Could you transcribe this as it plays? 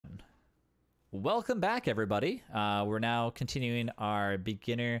Welcome back, everybody. We're now continuing our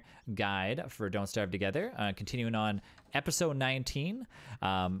beginner guide for Don't Starve Together, continuing on episode 19.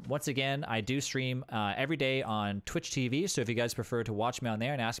 Once again, I do stream every day on Twitch TV, so if you guys prefer to watch me on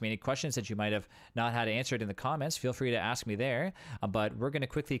there and ask me any questions that you might have not had answered in the comments, feel free to ask me there. But we're going to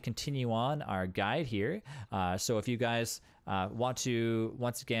quickly continue on our guide here. So if you guys want to,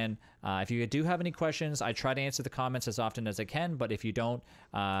 once again, if you do have any questions, I try to answer the comments as often as I can, but if you don't,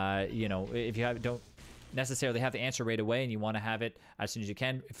 if you don't necessarily have the answer right away and you want to have it as soon as you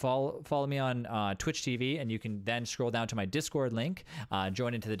can, follow me on Twitch TV, and you can then scroll down to my Discord link,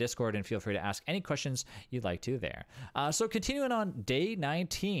 join into the Discord, and feel free to ask any questions you'd like to there. So continuing on day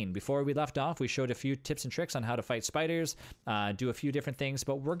 19, before we left off, we showed a few tips and tricks on how to fight spiders, do a few different things,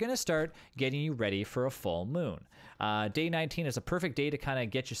 but we're going to start getting you ready for a full moon. Day 19 is a perfect day to kind of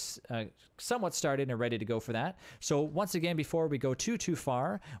get you somewhat started and ready to go for that. So once again, before we go too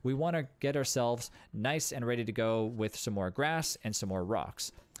far, we want to get ourselves nice and ready to go with some more grass and some more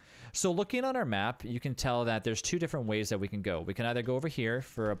rocks. So looking on our map, you can tell that there's two different ways that we can go. We can either go over here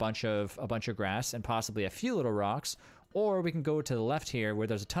for a bunch of grass and possibly a few little rocks, or we can go to the left here where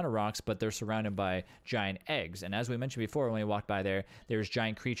there's a ton of rocks, but they're surrounded by giant eggs. And as we mentioned before, when we walked by there, there's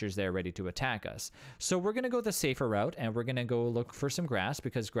giant creatures there ready to attack us. So we're going to go the safer route, and we're going to go look for some grass,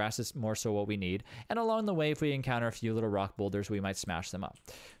 because grass is more so what we need. And along the way, if we encounter a few little rock boulders, we might smash them up.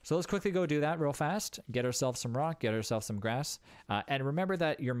 So let's quickly go do that real fast. Get ourselves some rock, get ourselves some grass. And remember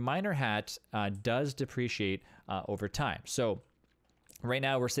that your miner hat does depreciate over time. So right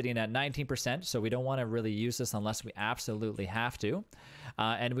now we're sitting at 19%, so we don't want to really use this unless we absolutely have to.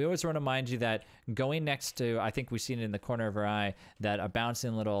 And we always want to remind you that going next to, I think we've seen it in the corner of our eye, that a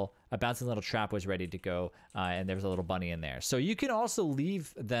bouncing little trap was ready to go, and there's a little bunny in there. So you can also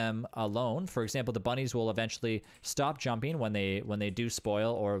leave them alone. For example, the bunnies will eventually stop jumping when they do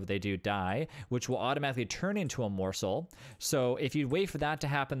spoil or they do die, which will automatically turn into a morsel. So if you wait for that to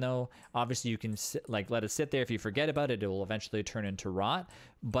happen, though, obviously you can let it sit there. If you forget about it, it will eventually turn into rot.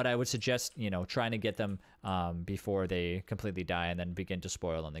 But I would suggest, trying to get them before they completely die and then begin to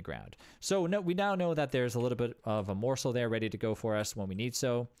spoil on the ground. So we now know that there's a little bit of a morsel there ready to go for us when we need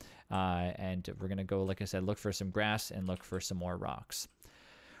so. And we're going to go, like I said, look for some grass and look for some more rocks.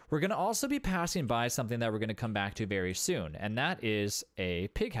 We're going to also be passing by something that we're going to come back to very soon, and that is a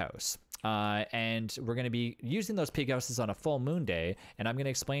pig house. And we're going to be using those pig houses on a full moon day, and I'm going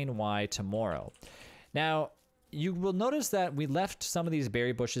to explain why tomorrow. Now, you will notice that we left some of these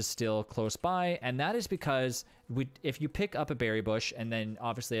berry bushes still close by, and that is because if you pick up a berry bush, and then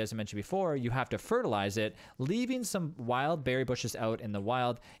obviously, as I mentioned before, you have to fertilize it, leaving some wild berry bushes out in the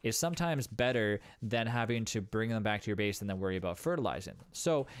wild is sometimes better than having to bring them back to your base and then worry about fertilizing.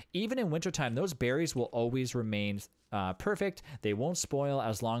 So even in wintertime, those berries will always remain perfect. They won't spoil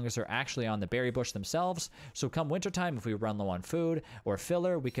as long as they're actually on the berry bush themselves. So come wintertime, if we run low on food or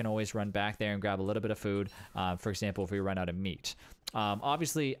filler, we can always run back there and grab a little bit of food. For example, if we run out of meat.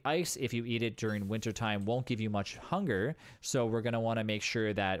 Obviously, ice, if you eat it during wintertime, won't give you much hunger. So we're going to want to make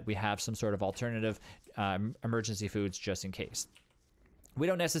sure that we have some sort of alternative emergency foods just in case. We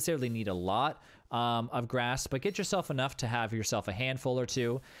don't necessarily need a lot of grass, but get yourself enough to have yourself a handful or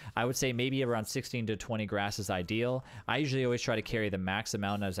two. I would say maybe around 16 to 20 grass is ideal. I usually always try to carry the max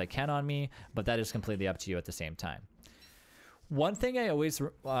amount as I can on me, but that is completely up to you at the same time. One thing I always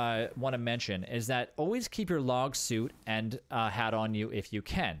want to mention is that always keep your log suit and hat on you if you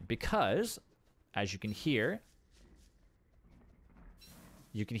can, because as you can hear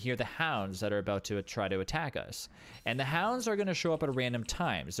the hounds that are about to try to attack us. And the hounds are going to show up at random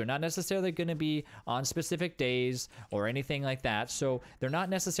times. They're not necessarily going to be on specific days or anything like that. So they're not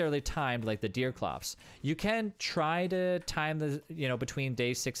necessarily timed like the deer clops. You can try to time the, between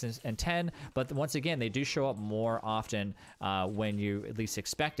days 6 and 10, but once again, they do show up more often when you at least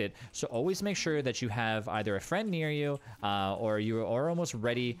expect it. So always make sure that you have either a friend near you or you are almost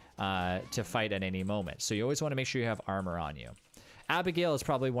ready to fight at any moment. So you always want to make sure you have armor on you. Abigail is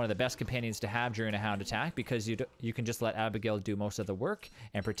probably one of the best companions to have during a hound attack, because you can just let Abigail do most of the work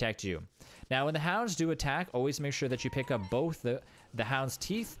and protect you. Now, when the hounds do attack, always make sure that you pick up both the hound's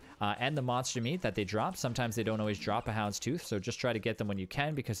teeth and the monster meat that they drop. Sometimes they don't always drop a hound's tooth, so just try to get them when you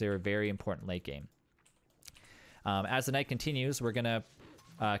can, because they're a very important late game. As the night continues, we're going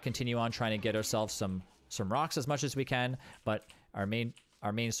to continue on trying to get ourselves some rocks as much as we can, but our main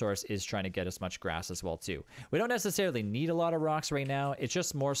our main source is trying to get as much grass as well too. We don't necessarily need a lot of rocks right now. It's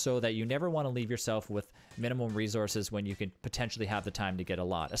just more so that you never want to leave yourself with minimum resources when you could potentially have the time to get a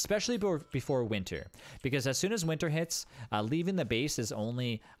lot, especially before winter. Because as soon as winter hits, leaving the base is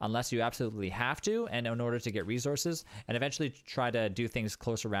only unless you absolutely have to, and in order to get resources, and eventually try to do things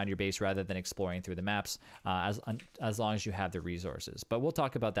close around your base rather than exploring through the maps, as long as you have the resources. But we'll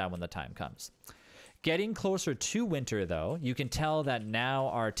talk about that when the time comes. Getting closer to winter, though, you can tell that now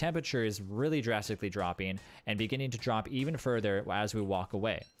our temperature is really drastically dropping and beginning to drop even further as we walk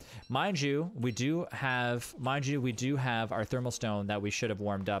away. Mind you, we do have our thermal stone that we should have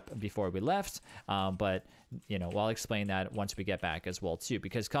warmed up before we left, but you know, I'll explain that once we get back as well too,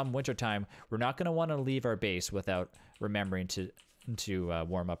 because come wintertime, we're not going to want to leave our base without remembering to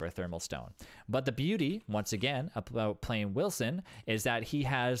warm up our thermal stone. But the beauty, once again, about playing Wilson is that he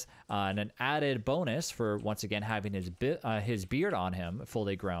has an added bonus for, once again, having his beard on him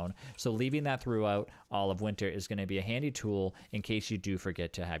fully grown. So leaving that throughout all of winter is going to be a handy tool in case you do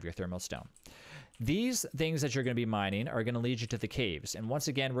forget to have your thermal stone. These things that you're going to be mining are going to lead you to the caves. And once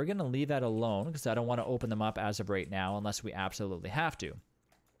again, we're going to leave that alone because I don't want to open them up as of right now unless we absolutely have to.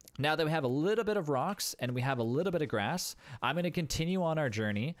 Now that we have a little bit of rocks and we have a little bit of grass, I'm going to continue on our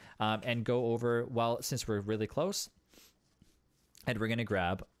journey and go over, well, since we're really close, and we're going to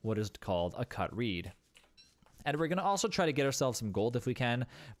grab what is called a cut reed. And we're going to also try to get ourselves some gold if we can,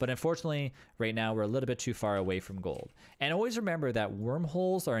 but unfortunately, right now, we're a little bit too far away from gold. And always remember that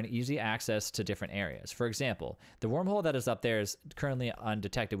wormholes are an easy access to different areas. For example, the wormhole that is up there is currently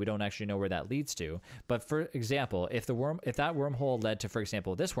undetected. We don't actually know where that leads to. But for example, if that wormhole led to, for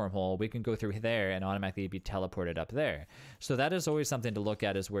example, this wormhole, we can go through there and automatically be teleported up there. So that is always something to look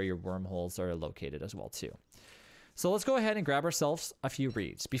at, is where your wormholes are located as well too. So let's go ahead and grab ourselves a few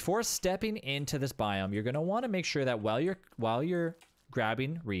reeds. Before stepping into this biome, you're going to want to make sure that while you're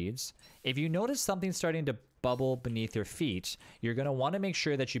grabbing reeds, if you notice something starting to bubble beneath your feet, you're going to want to make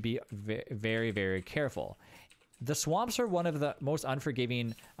sure that you be very, very careful. The swamps are one of the most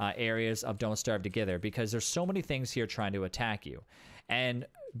unforgiving areas of Don't Starve Together because there's so many things here trying to attack you. And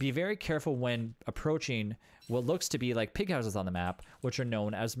be very careful when approaching what looks to be like pig houses on the map, which are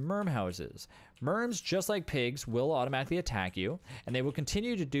known as merm houses. Merms, just like pigs, will automatically attack you, and they will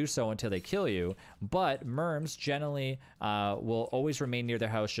continue to do so until they kill you, but merms generally will always remain near their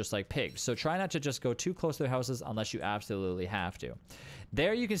house just like pigs. So try not to just go too close to their houses unless you absolutely have to.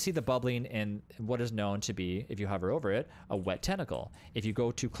 There you can see the bubbling in what is known to be, if you hover over it, a wet tentacle. If you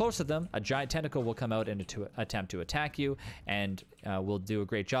go too close to them, a giant tentacle will come out and attempt to attack you, and will do a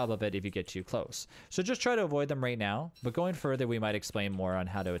great job of it if you get too close. So just try to avoid them right now, but going further, we might explain more on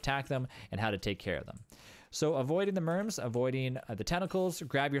how to attack them and how to take care of them. So avoiding the merms, avoiding the tentacles,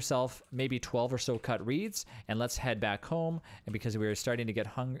 grab yourself maybe 12 or so cut reeds, and let's head back home, and because we're starting to get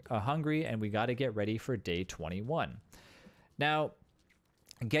hungry, and we got to get ready for day 21. Now,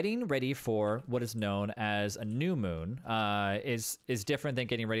 getting ready for what is known as a new moon is different than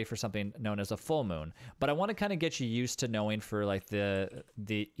getting ready for something known as a full moon. But I want to kind of get you used to knowing for like the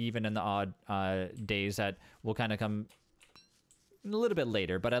even and the odd days that will kind of come a little bit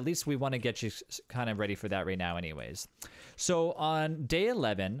later, but at least we want to get you kind of ready for that right now anyways. So on day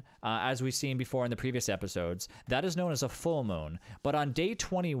 11, as we've seen before in the previous episodes, that is known as a full moon. But on day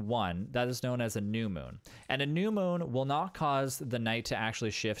 21, that is known as a new moon. And a new moon will not cause the night to actually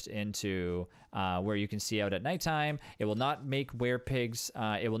shift into where you can see out at nighttime. It will not make werepigs.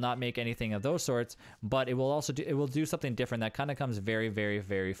 It will not make anything of those sorts, but it will also do something different that kind of comes very, very,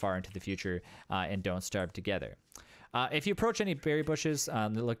 very far into the future and Don't Starve Together. If you approach any berry bushes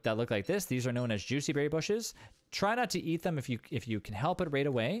that look like this, these are known as juicy berry bushes. Try not to eat them if you can help it right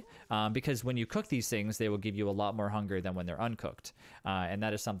away, because when you cook these things, they will give you a lot more hunger than when they're uncooked, and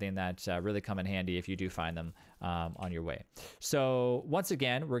that is something that really come in handy if you do find them on your way. So once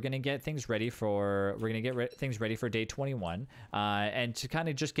again, we're gonna get things ready for day 21, and to kind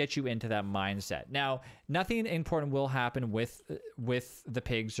of just get you into that mindset. Now, nothing important will happen with the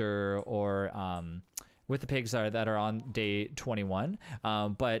pigs or with the pigs that are on day 21,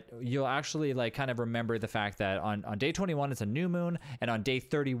 but you'll actually like kind of remember the fact that on day 21 it's a new moon, and on day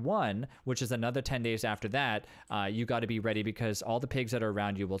 31, which is another 10 days after that, you got to be ready because all the pigs that are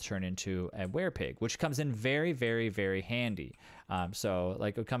around you will turn into a werepig, which comes in very, very, very handy. So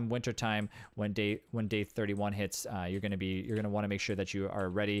like come winter time, when day 31 hits, you're gonna want to make sure that you are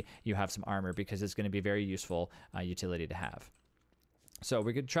ready, you have some armor, because it's going to be a very useful utility to have. So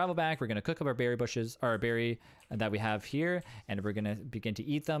we're going to travel back, we're going to cook up our berry bushes, or our berry that we have here, and we're going to begin to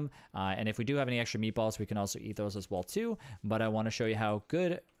eat them. And if we do have any extra meatballs, we can also eat those as well too. But I want to show you how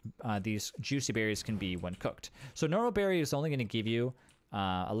good these juicy berries can be when cooked. So normal berry is only going to give you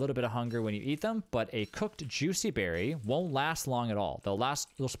a little bit of hunger when you eat them, but a cooked juicy berry won't last long at all.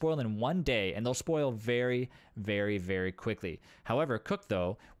 They'll spoil in 1 day, and they'll spoil very, very, very quickly. However, cooked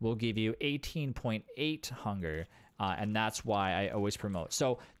though will give you 18.8 hunger. And that's why I always promote.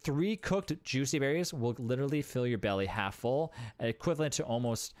 So 3 cooked juicy berries will literally fill your belly half full, equivalent to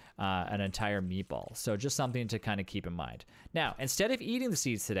almost an entire meatball. So just something to kind of keep in mind. Now, instead of eating the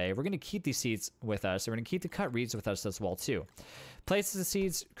seeds today, we're going to keep these seeds with us. We're going to keep the cut reeds with us as well too. Place the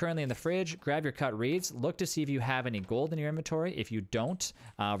seeds currently in the fridge. Grab your cut reeds. Look to see if you have any gold in your inventory. If you don't,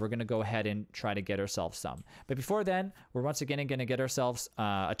 we're going to go ahead and try to get ourselves some. But before then, we're once again going to get ourselves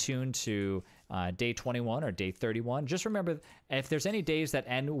attuned to day 21 or day 31. Just remember, if there's any days that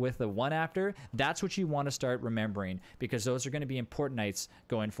end with a 1 after, that's what you want to start remembering, because those are going to be important nights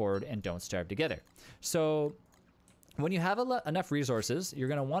going forward and Don't Starve Together. So when you have enough resources, you're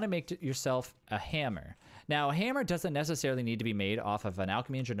going to want to make yourself a hammer. Now, a hammer doesn't necessarily need to be made off of an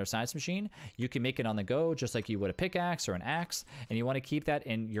alchemy engine or science machine. You can make it on the go just like you would a pickaxe or an axe, and you want to keep that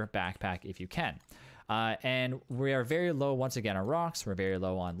in your backpack if you can. And we are very low, once again, on rocks. We're very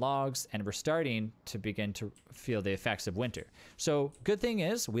low on logs, and we're starting to begin to feel the effects of winter. So good thing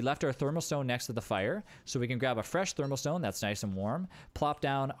is we left our thermal stone next to the fire, so we can grab a fresh thermal stone that's nice and warm, plop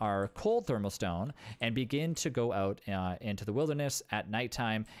down our cold thermal stone, and begin to go out into the wilderness at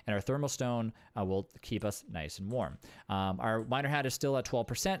nighttime, and our thermal stone will keep us nice and warm. Our miner hat is still at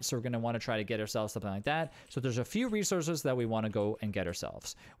 12%, so we're going to want to try to get ourselves something like that. So there's a few resources that we want to go and get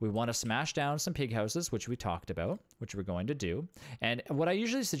ourselves. We want to smash down some pig houses, which we talked about, which we're going to do. And what I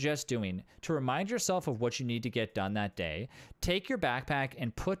usually suggest doing to remind yourself of what you need to get done that day, take your backpack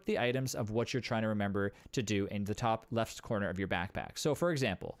and put the items of what you're trying to remember to do in the top left corner of your backpack. So for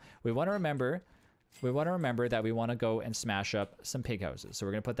example, we want to remember that we want to go and smash up some pig houses. So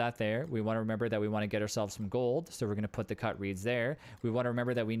we're going to put that there. We want to remember that we want to get ourselves some gold. So we're going to put the cut reeds there. We want to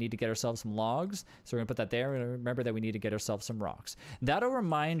remember that we need to get ourselves some logs. So we're going to put that there. We're going to remember that we need to get ourselves some rocks. That'll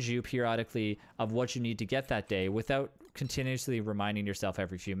remind you periodically of what you need to get that day without continuously reminding yourself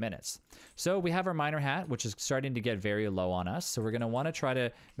every few minutes. So we have our miner hat, which is starting to get very low on us. So we're going to want to try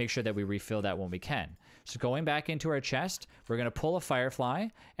to make sure that we refill that when we can. So going back into our chest, we're going to pull a firefly,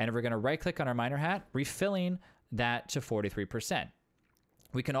 and we're going to right click on our miner hat, refilling that to 43%.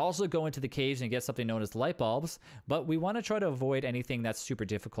 We can also go into the caves and get something known as light bulbs, but we want to try to avoid anything that's super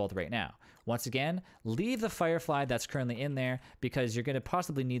difficult right now. Once again, leave the firefly that's currently in there, because you're going to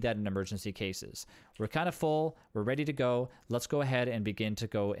possibly need that in emergency cases. We're kind of full. We're ready to go. Let's go ahead and begin to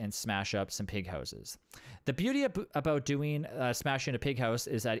go and smash up some pig houses. The beauty about doing smashing a pig house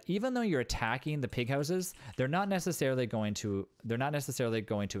is that even though you're attacking the pig houses, they're not necessarily going to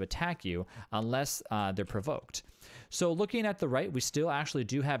attack you unless they're provoked. So looking at the right, we still actually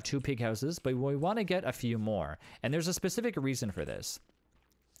do have 2 pig houses, but we want to get a few more. And there's a specific reason for this.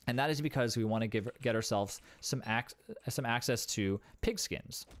 And that is because we want to get ourselves some access to pig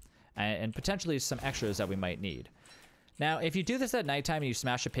skins and potentially some extras that we might need. Now, if you do this at nighttime and you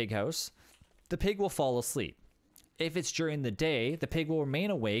smash a pig house, the pig will fall asleep. If it's during the day, the pig will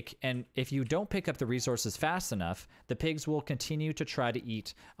remain awake, and if you don't pick up the resources fast enough, the pigs will continue to try to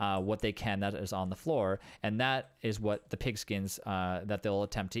eat what they can that is on the floor, and that is what the pig skins that they'll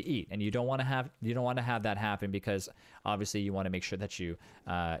attempt to eat. And you don't want to have that happen, because obviously you want to make sure that you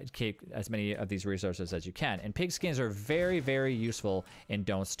keep as many of these resources as you can. And pig skins are very, very useful in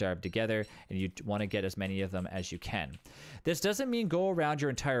Don't Starve Together, and you want to get as many of them as you can. This doesn't mean go around your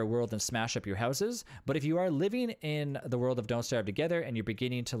entire world and smash up your houses, but if you are living in the world of Don't Starve Together and you're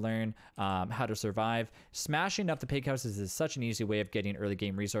beginning to learn how to survive, smashing up the pig houses is such an easy way of getting early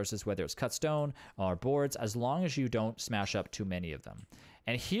game resources, whether it's cut stone or boards, as long as you don't smash up too many of them.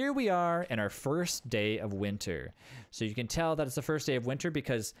 And here we are in our first day of winter. So you can tell that it's the first day of winter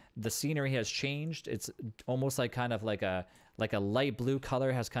because the scenery has changed. It's almost like kind of like a light blue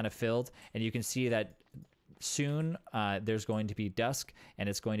color has kind of filled, and you can see that soon there's going to be dusk, and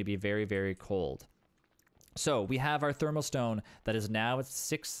it's going to be very, very cold. So we have our thermal stone that is now at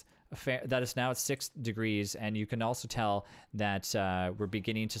 6 degrees, and you can also tell that we're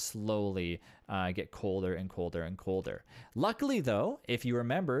beginning to slowly get colder and colder and colder. Luckily though, if you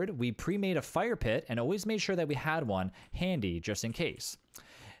remembered, we pre-made a fire pit and always made sure that we had one handy just in case.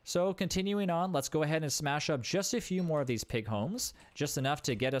 So continuing on, let's go ahead and smash up just a few more of these pig homes, just enough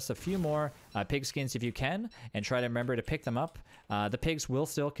to get us a few more pig skins if you can, and try to remember to pick them up. The pigs will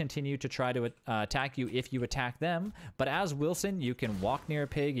still continue to try to attack you if you attack them, but as Wilson, you can walk near a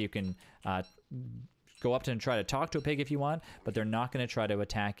pig, you can go up to and try to talk to a pig if you want, but they're not going to try to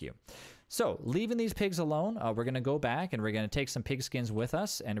attack you. So leaving these pigs alone, we're going to go back and we're going to take some pig skins with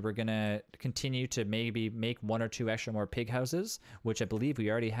us, and we're going to continue to maybe make 1 or 2 extra more pig houses, which I believe we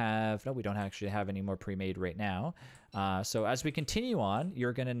already have. No, we don't actually have any more pre-made right now. So as we continue on,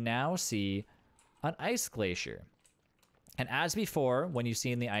 you're going to now see an ice glacier. And as before, when you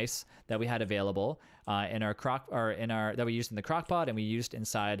see in the ice that we had available in our that we used in the crock pot and we used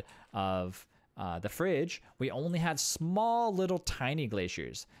inside of the fridge, we only had small little tiny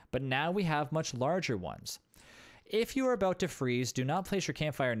glaciers, but now we have much larger ones. If you are about to freeze, do not place your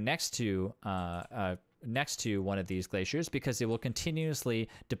campfire next to one of these glaciers, because it will continuously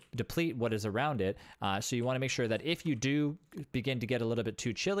deplete what is around it. So you want to make sure that if you do begin to get a little bit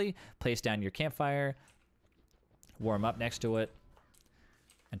too chilly, place down your campfire, warm up next to it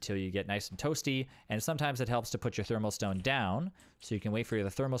until you get nice and toasty. And sometimes it helps to put your thermal stone down so you can wait for the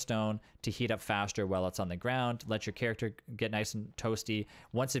thermal stone to heat up faster while it's on the ground. Let your character get nice and toasty.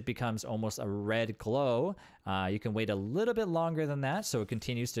 Once it becomes almost a red glow, you can wait a little bit longer than that so it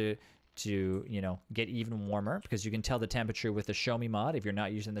continues to get even warmer, because you can tell the temperature with the Show Me mod. If you're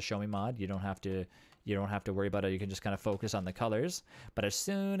not using the Show Me mod, you don't have to worry about it. You can just kind of focus on the colors. But as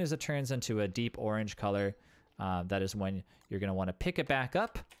soon as it turns into a deep orange color, that is when you're going to want to pick it back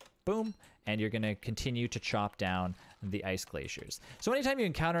up, boom, and you're going to continue to chop down the ice glaciers. So anytime you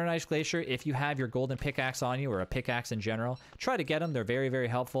encounter an ice glacier, if you have your golden pickaxe on you, or a pickaxe in general, try to get them. They're very, very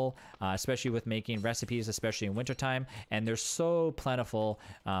helpful, especially with making recipes, especially in wintertime. And they're so plentiful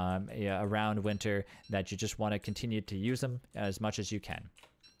around winter that you just want to continue to use them as much as you can.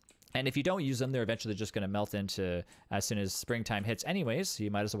 And if you don't use them, they're eventually just going to melt into as soon as springtime hits anyways, so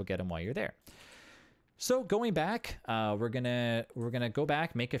you might as well get them while you're there. So going back, we're gonna go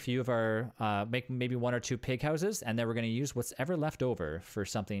back, make a few of our make maybe 1 or 2 pig houses, and then we're gonna use what's ever left over for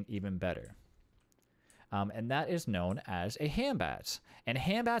something even better. And that is known as a hambat. And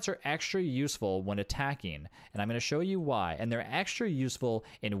hambats are extra useful when attacking, and I'm going to show you why. And they're extra useful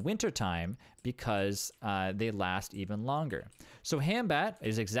in wintertime because they last even longer. So hambat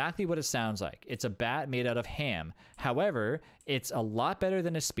is exactly what it sounds like. It's a bat made out of ham. However, it's a lot better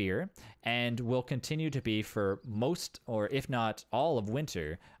than a spear and will continue to be for most, or if not all, of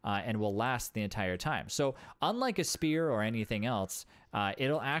winter, and will last the entire time. So unlike a spear or anything else,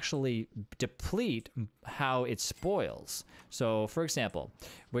 it'll actually deplete how it spoils. So for example,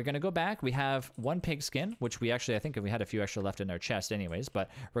 we're going to go back. We have 1 pig skin, which I think we had a few extra left in our chest anyways,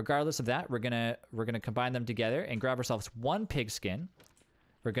 but regardless of that, we're going to combine them together and grab ourselves 1 pig skin.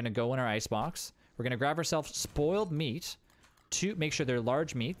 We're going to go in our ice box. We're going to grab ourselves spoiled meat, to make sure they're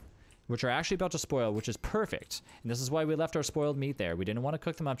large meat, which are actually about to spoil, which is perfect. And this is why we left our spoiled meat there. We didn't want to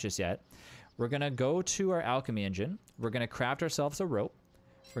cook them up just yet. We're going to go to our alchemy engine. We're going to craft ourselves a rope.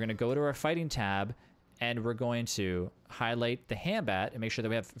 We're going to go to our fighting tab, and we're going to highlight the hambat and make sure that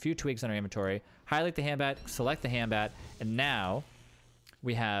we have a few twigs in our inventory. Highlight the hambat, select the hambat, and now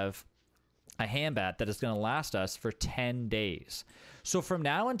we have a hambat that is going to last us for 10 days. So from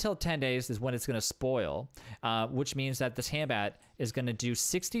now until 10 days is when it's going to spoil, which means that this hambat is going to do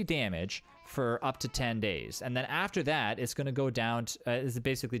 60 damage for up to 10 days. And then after that, it's going to go down, it's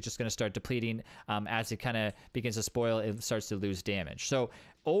basically just going to start depleting as it kind of begins to spoil, it starts to lose damage. So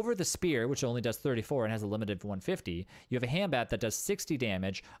over the spear, which only does 34 and has a limit of 150, you have a hambat that does 60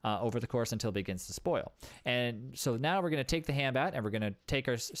 damage over the course until it begins to spoil. And so now we're going to take the hambat and we're going to take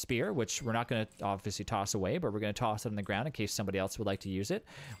our spear, which we're not going to obviously toss away, but we're going to toss it on the ground in case somebody else would like to use it.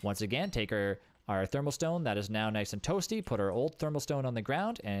 Once again, take our thermal stone that is now nice and toasty, put our old thermal stone on the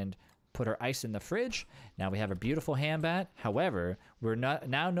ground, and put our ice in the fridge. Now we have a beautiful hambat. However, we're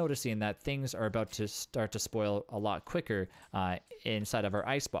now noticing that things are about to start to spoil a lot quicker inside of our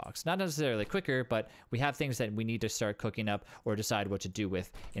ice box. Not necessarily quicker, but we have things that we need to start cooking up or decide what to do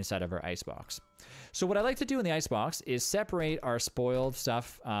with inside of our ice box. So what I like to do in the ice box is separate our spoiled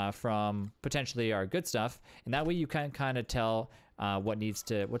stuff from potentially our good stuff, and that way you can kind of tell what's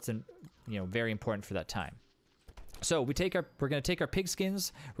very important for that time. So we're going to take our pig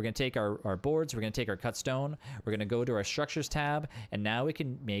skins, we're going to take our boards, we're going to take our cut stone, we're going to go to our structures tab, and now we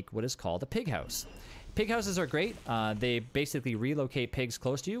can make what is called a pig house. Pig houses are great. They basically relocate pigs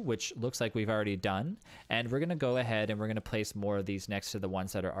close to you, which looks like we've already done. And we're going to go ahead and we're going to place more of these next to the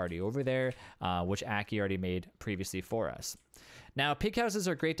ones that are already over there, which Aki already made previously for us. Now, pig houses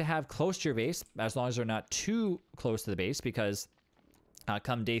are great to have close to your base, as long as they're not too close to the base, because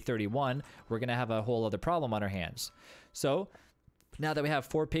come day 31, we're going to have a whole other problem on our hands. So now that we have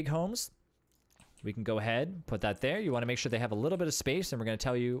 4 pig homes, we can go ahead, put that there. You want to make sure they have a little bit of space, and we're going to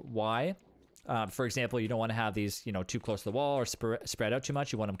tell you why For example, you don't want to have these, too close to the wall or spread out too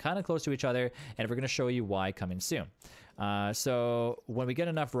much. You want them kind of close to each other, and we're going to show you why coming soon. So when we get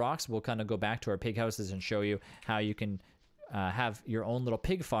enough rocks, we'll kind of go back to our pig houses and show you how you can have your own little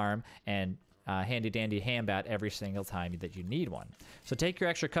pig farm and handy dandy ham bat every single time that you need one. So take your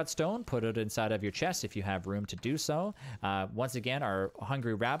extra cut stone, put it inside of your chest if you have room to do so. Once again, our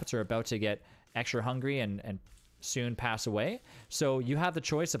hungry rabbits are about to get extra hungry and soon pass away. So you have the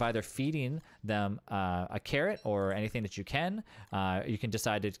choice of either feeding them a carrot or anything that you can. You can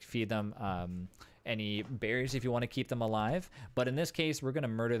decide to feed them any berries if you want to keep them alive. But in this case, we're going to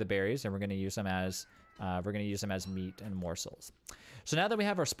murder the berries and we're going to use them as meat and morsels. So now that we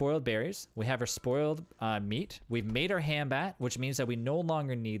have our spoiled berries, we have our spoiled meat, we've made our ham bat, which means that we no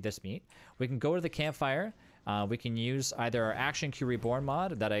longer need this meat. We can go to the campfire. We can use either our Action Queue Reborn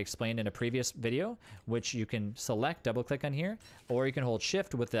mod that I explained in a previous video, which you can select, double click on here, or you can hold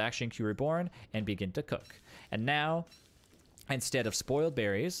shift with the Action Queue Reborn and begin to cook. And now, instead of spoiled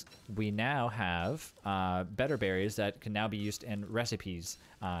berries, we now have better berries that can now be used in recipes.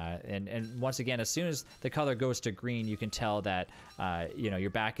 And once again, as soon as the color goes to green, you can tell that you're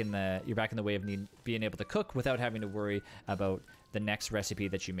back in the way of being able to cook without having to worry about the next recipe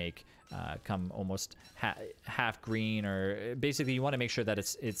that you make come almost half green, or basically you want to make sure that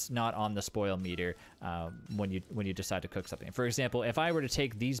it's not on the spoil meter when you decide to cook something. For example, if I were to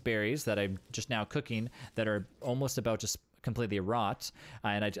take these berries that I'm just now cooking that are almost about to completely rot,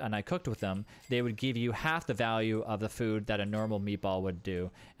 and I cooked with them, they would give you half the value of the food that a normal meatball would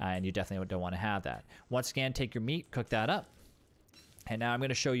do, and you definitely don't want to have that. Once again, take your meat, cook that up. And now I'm going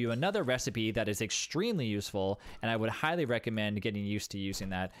to show you another recipe that is extremely useful, and I would highly recommend getting used to using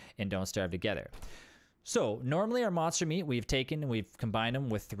that in Don't Starve Together. So normally our monster meat, we've combined them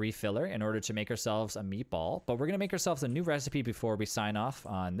with 3 filler in order to make ourselves a meatball, but we're going to make ourselves a new recipe before we sign off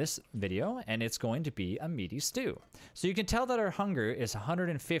on this video, and it's going to be a meaty stew. So you can tell that our hunger is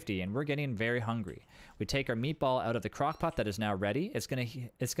 150 and we're getting very hungry. We take our meatball out of the crock pot that is now ready. It's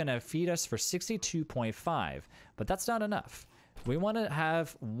going to feed us for 62.5, but that's not enough. We want to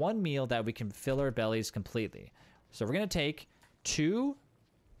have one meal that we can fill our bellies completely. So we're going to take 2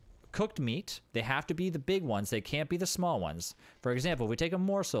 cooked meat. They have to be the big ones. They can't be the small ones. For example, if we take a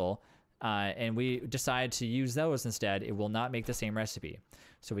morsel and we decide to use those instead, it will not make the same recipe.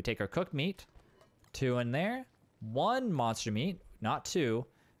 So we take our cooked meat, 2 in there, 1 monster meat, not 2,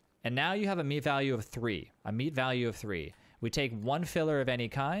 and now you have a meat value of 3. A meat value of 3. We take 1 filler of any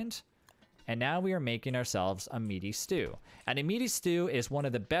kind, and now we are making ourselves a meaty stew. And a meaty stew is one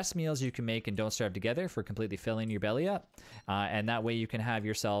of the best meals you can make in Don't Starve Together for completely filling your belly up. And that way you can have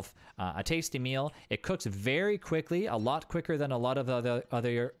yourself a tasty meal. It cooks very quickly, a lot quicker than a lot of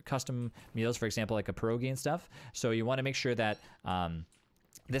other custom meals, for example, like a pierogi and stuff. So you want to make sure that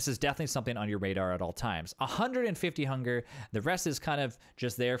this is definitely something on your radar at all times. 150 hunger. The rest is kind of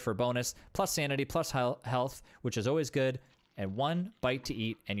just there for bonus, plus sanity, plus health, which is always good. And 1 bite to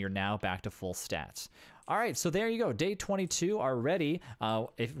eat, and you're now back to full stats. All right, so there you go. Day 22 already.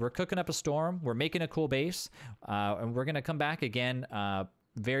 If we're cooking up a storm, we're making a cool base, and we're going to come back again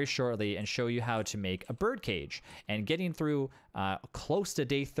very shortly and show you how to make a bird cage, and getting through close to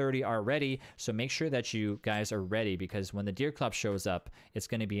day 30 already. So make sure that you guys are ready, because when the deer club shows up, it's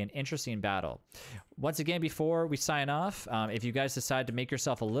going to be an interesting battle. Once again, before we sign off, if you guys decide to make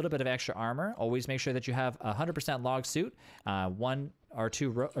yourself a little bit of extra armor, always make sure that you have a 100% log suit, 1 or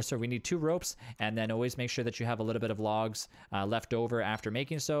 2 so we need 2 ropes, and then always make sure that you have a little bit of logs left over after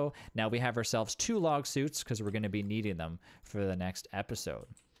making so. Now we have ourselves 2 log suits because we're going to be needing them for the next episode.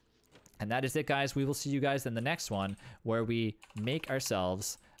 And that is it, guys. We will see you guys in the next one, where we make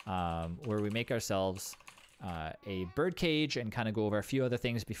ourselves a bird cage and kind of go over a few other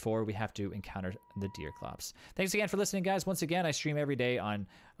things before we have to encounter the deer clops. Thanks again for listening, guys. Once again, I stream every day on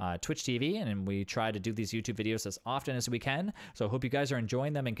Twitch TV, and we try to do these YouTube videos as often as we can. So I hope you guys are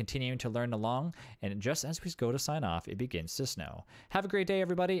enjoying them and continuing to learn along. And just as we go to sign off, it begins to snow. Have a great day,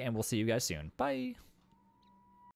 everybody, and we'll see you guys soon. Bye.